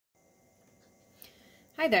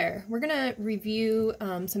Hi there. We're going to review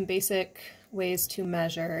some basic ways to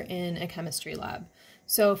measure in a chemistry lab.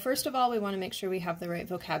 So first of all, we want to make sure we have the right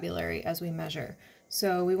vocabulary as we measure.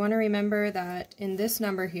 So we want to remember that in this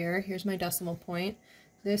number here, here's my decimal point,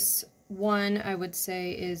 this 1 I would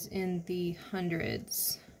say is in the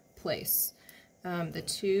hundreds place. The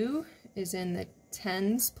 2 is in the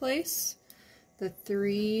tens place. The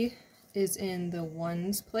 3 is in the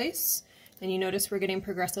ones place. And you notice we're getting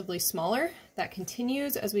progressively smaller. That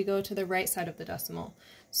continues as we go to the right side of the decimal.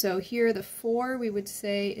 So here the 4 we would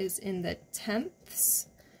say is in the tenths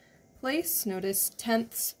place. Notice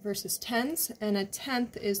tenths versus tens, and a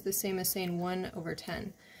tenth is the same as saying 1 over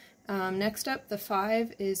 10. Next up, the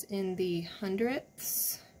 5 is in the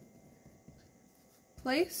hundredths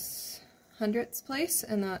place,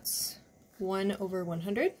 and that's 1 over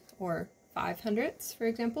 100, or 5 hundredths, for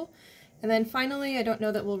example. And then finally, I don't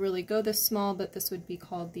know that we'll really go this small, but this would be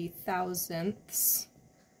called the thousandths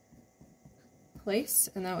place,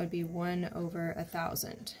 and that would be 1 over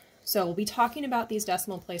 1,000. So we'll be talking about these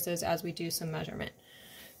decimal places as we do some measurement.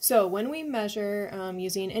 So when we measure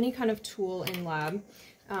using any kind of tool in lab,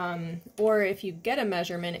 or if you get a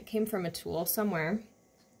measurement, it came from a tool somewhere.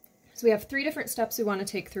 So we have 3 different steps we want to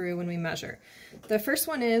take through when we measure. The first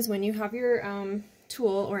one is when you have your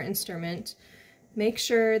tool or instrument, make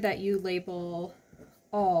sure that you label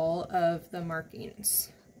all of the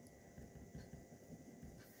markings.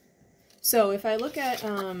 So if I look at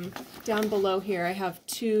down below here, I have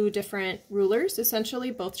 2 different rulers,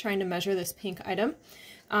 essentially both trying to measure this pink item.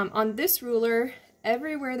 On this ruler,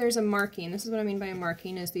 everywhere there's a marking, this is what I mean by a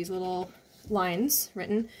marking, is these little lines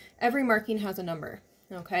written. Every marking has a number,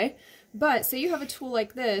 okay? But say you have a tool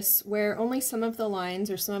like this where only some of the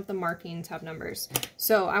lines or some of the markings have numbers.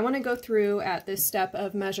 So I want to go through at this step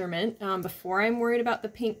of measurement, before I'm worried about the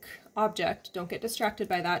pink object, don't get distracted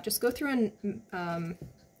by that, just go through and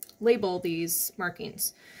label these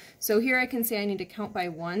markings. So here I can say I need to count by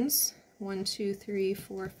ones. 1, 2, 3,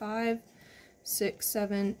 4, 5, 6,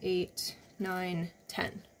 7, 8, 9,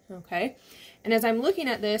 10. Okay? And as I'm looking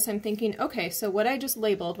at this, I'm thinking, okay, so what I just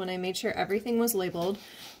labeled when I made sure everything was labeled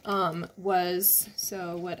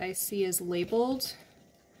so what I see is labeled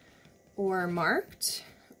or marked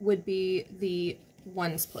would be the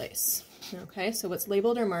ones place. Okay, so what's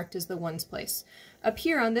labeled or marked is the ones place. Up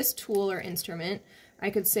here on this tool or instrument, I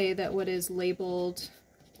could say that what is labeled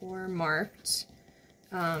or marked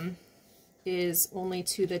is only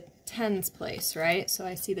to the tens place, right? So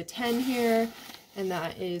I see the 10 here, and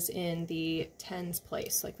that is in the tens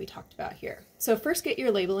place, like we talked about here. So first get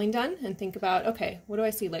your labeling done and think about, okay, what do I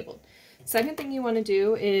see labeled? Second thing you want to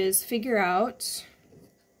do is figure out,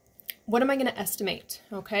 what am I going to estimate,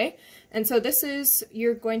 okay? And so this is,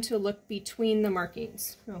 you're going to look between the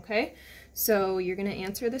markings, okay? So you're going to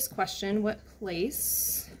answer this question, what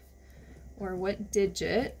place or what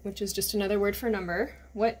digit, which is just another word for number,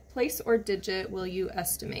 what place or digit will you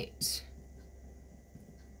estimate?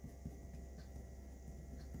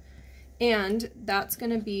 And that's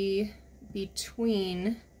going to be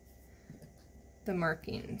between the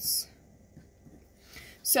markings.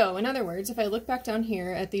 So in other words, if I look back down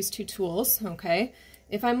here at these 2 tools, okay,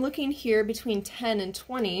 if I'm looking here between 10 and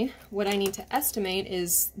 20, what I need to estimate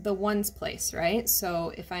is the ones place, right?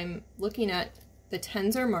 So if I'm looking at the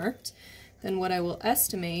tens are marked, then what I will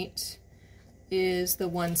estimate is the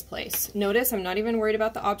ones place. Notice I'm not even worried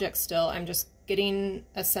about the object still, I'm just getting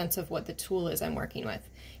a sense of what the tool is I'm working with.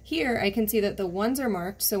 Here I can see that the ones are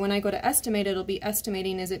marked, so when I go to estimate, it'll be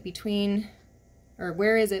estimating is it between, or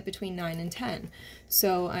where is it between 9 and 10.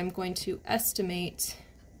 So I'm going to estimate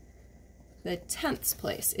the tenths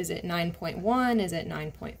place. Is it 9.1? Is it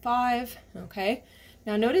 9.5? Okay.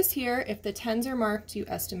 Now notice here, if the tens are marked, you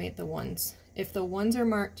estimate the ones. If the ones are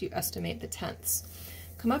marked, you estimate the tenths.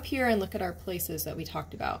 Come up here and look at our places that we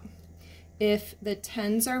talked about. If the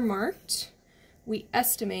tens are marked, we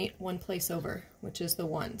estimate 1 place over, which is the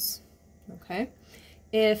ones, okay?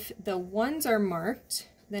 If the ones are marked,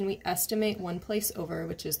 then we estimate 1 place over,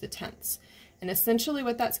 which is the tenths. And essentially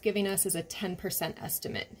what that's giving us is a 10%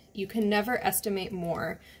 estimate. You can never estimate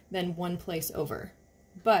more than 1 place over,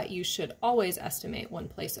 but you should always estimate 1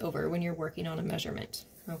 place over when you're working on a measurement,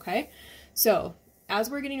 okay? So as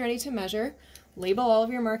we're getting ready to measure, label all of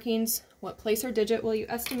your markings. What place or digit will you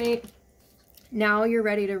estimate? Now you're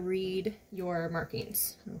ready to read your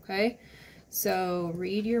markings, okay? So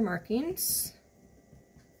read your markings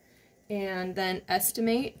and then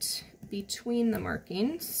estimate between the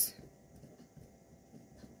markings.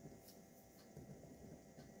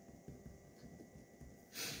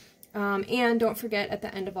 And don't forget at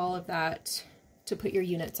the end of all of that, to put your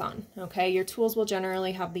units on, okay? Your tools will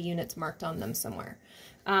generally have the units marked on them somewhere.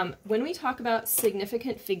 When we talk about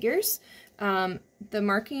significant figures, the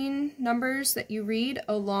marking numbers that you read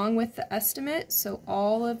along with the estimate, so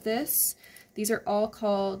all of this, these are all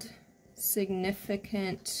called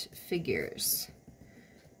significant figures.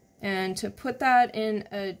 And to put that in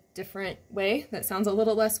a different way that sounds a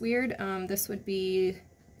little less weird, this would be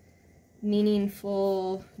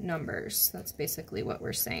meaningful numbers. That's basically what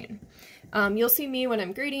we're saying. You'll see me when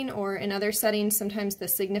I'm grading or in other settings, sometimes the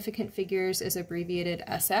significant figures is abbreviated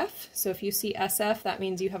SF. So if you see SF, that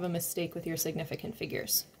means you have a mistake with your significant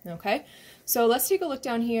figures. Okay, so let's take a look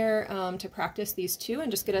down here to practice these two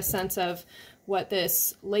and just get a sense of what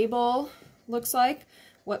this label looks like.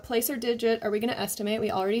 What place or digit are we going to estimate?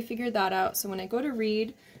 We already figured that out. So when I go to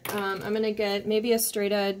read, I'm going to get maybe a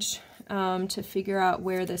straight edge to figure out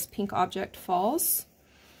where this pink object falls.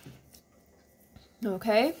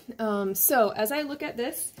 Okay, so as I look at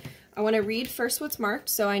this, I want to read first what's marked,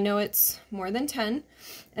 so I know it's more than 10.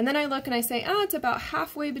 And then I look and I say, it's about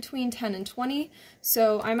halfway between 10 and 20.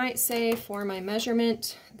 So I might say for my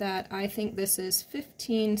measurement that I think this is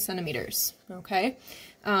 15 centimeters. Okay,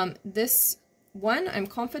 this 1 I'm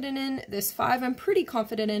confident in, this 5 I'm pretty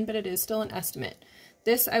confident in, but it is still an estimate.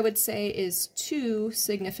 This I would say is 2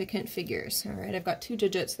 significant figures. All right, I've got 2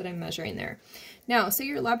 digits that I'm measuring there. Now, say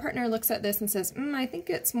your lab partner looks at this and says, I think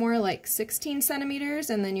it's more like 16 centimeters,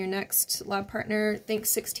 and then your next lab partner thinks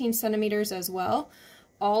 16 centimeters as well.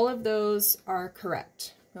 All of those are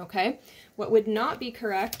correct, okay? What would not be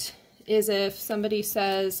correct is if somebody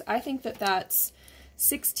says, I think that that's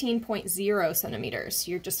 16.0 centimeters.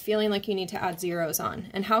 You're just feeling like you need to add zeros on.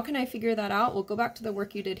 And how can I figure that out? We'll go back to the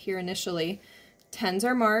work you did here initially. 10s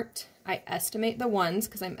are marked. I estimate the 1s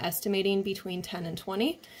because I'm estimating between 10 and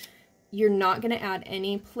 20. You're not going to add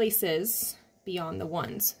any places beyond the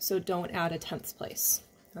 1s, so don't add a 10th place.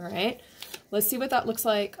 All right, let's see what that looks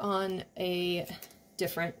like on a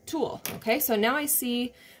different tool. Okay, so now I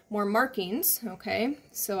see more markings. Okay,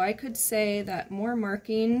 so I could say that more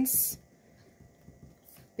markings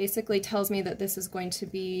basically tells me that this is going to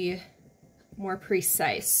be more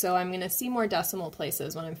precise. So I'm going to see more decimal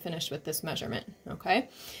places when I'm finished with this measurement. Okay,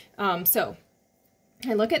 so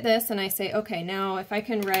I look at this and I say, okay, now if I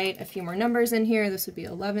can write a few more numbers in here, this would be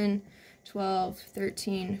 11, 12,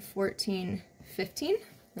 13, 14, 15.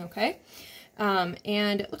 Okay,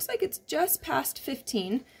 and it looks like it's just past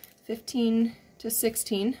 15, 15 to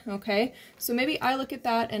 16. Okay, so maybe I look at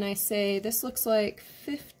that and I say, this looks like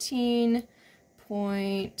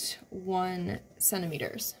 15.1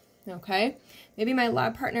 centimeters. Okay, maybe my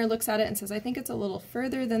lab partner looks at it and says, I think it's a little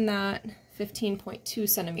further than that, 15.2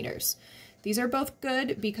 centimeters. These are both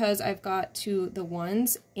good because I've got to the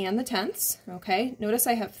 1s and the 10ths, okay? Notice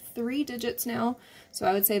I have 3 digits now, so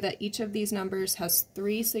I would say that each of these numbers has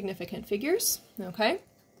 3 significant figures, okay?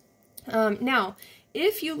 Now,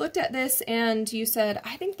 if you looked at this and you said,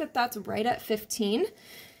 I think that that's right at 15,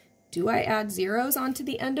 do I add zeros onto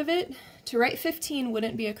the end of it? To write 15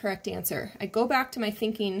 wouldn't be a correct answer. I go back to my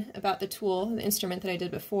thinking about the tool, the instrument that I did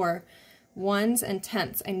before, 1s and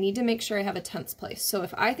 10ths. I need to make sure I have a 10th place. So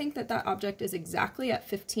if I think that that object is exactly at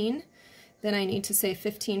 15, then I need to say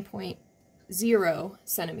 15.0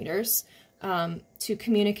 centimeters to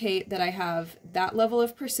communicate that I have that level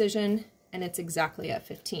of precision and it's exactly at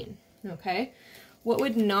 15. Okay. What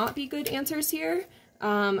would not be good answers here?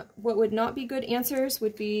 What would not be good answers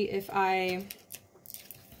would be if I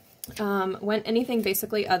went anything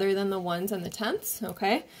basically other than the 1s and the 10ths,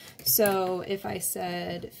 okay? So if I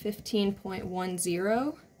said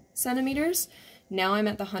 15.10 centimeters, now I'm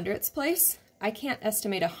at the hundredths place. I can't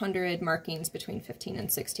estimate 100 markings between 15 and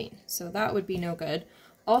 16, so that would be no good.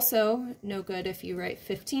 Also, no good if you write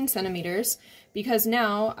 15 centimeters, because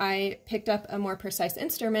now I picked up a more precise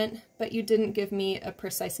instrument, but you didn't give me a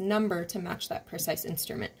precise number to match that precise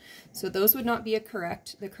instrument. So those would not be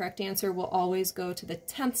correct. The correct answer will always go to the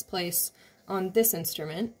 10th place on this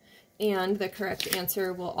instrument, and the correct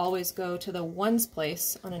answer will always go to the 1's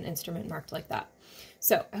place on an instrument marked like that.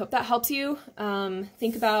 So I hope that helps you.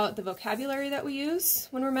 Think about the vocabulary that we use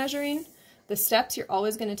when we're measuring, the steps you're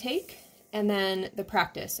always going to take, and then the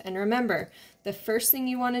practice. And remember, the first thing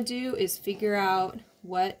you want to do is figure out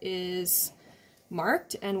what is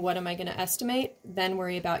marked and what am I going to estimate, then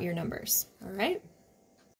worry about your numbers. All right?